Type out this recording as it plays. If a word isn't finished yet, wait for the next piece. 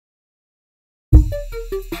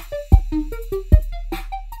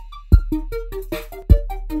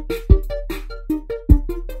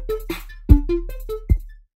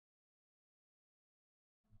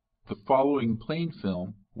following plain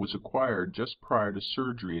film was acquired just prior to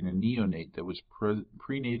surgery in a neonate that was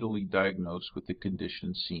prenatally diagnosed with the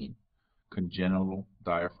condition seen, congenital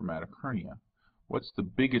diaphragmatic hernia. What's the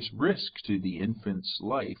biggest risk to the infant's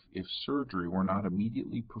life if surgery were not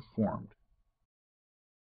immediately performed?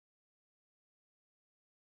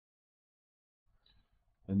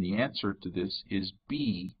 And the answer to this is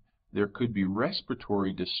B. There could be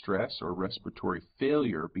respiratory distress or respiratory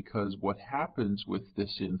failure, because what happens with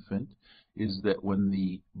this infant is that when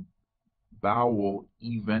the bowel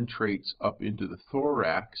eventrates up into the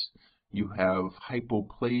thorax, you have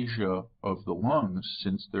hypoplasia of the lungs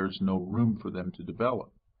since there's no room for them to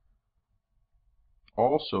develop.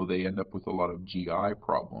 Also, they end up with a lot of GI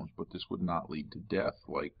problems, but this would not lead to death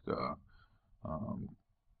like the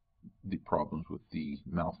problems with the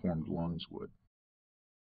malformed lungs would.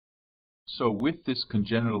 So with this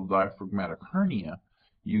congenital diaphragmatic hernia,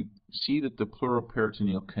 you see that the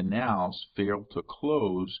pleuroperitoneal canals fail to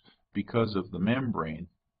close because of the membrane.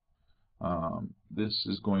 This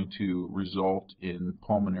is going to result in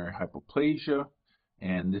pulmonary hypoplasia,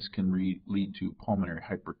 and this can lead to pulmonary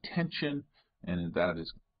hypertension, and that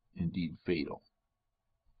is indeed fatal.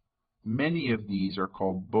 Many of these are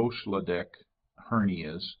called Bochladic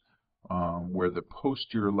hernias, where the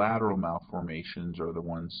posterior lateral malformations are the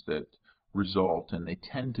ones that result, and they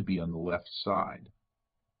tend to be on the left side.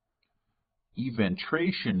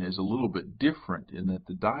 Eventration is a little bit different in that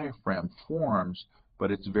the diaphragm forms,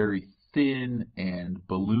 but it's very thin and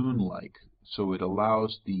balloon-like, so it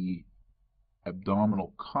allows the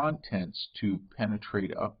abdominal contents to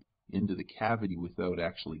penetrate up into the cavity without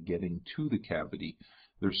actually getting to the cavity.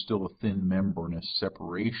 There's still a thin membranous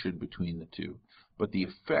separation between the two, but the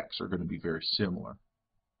effects are going to be very similar.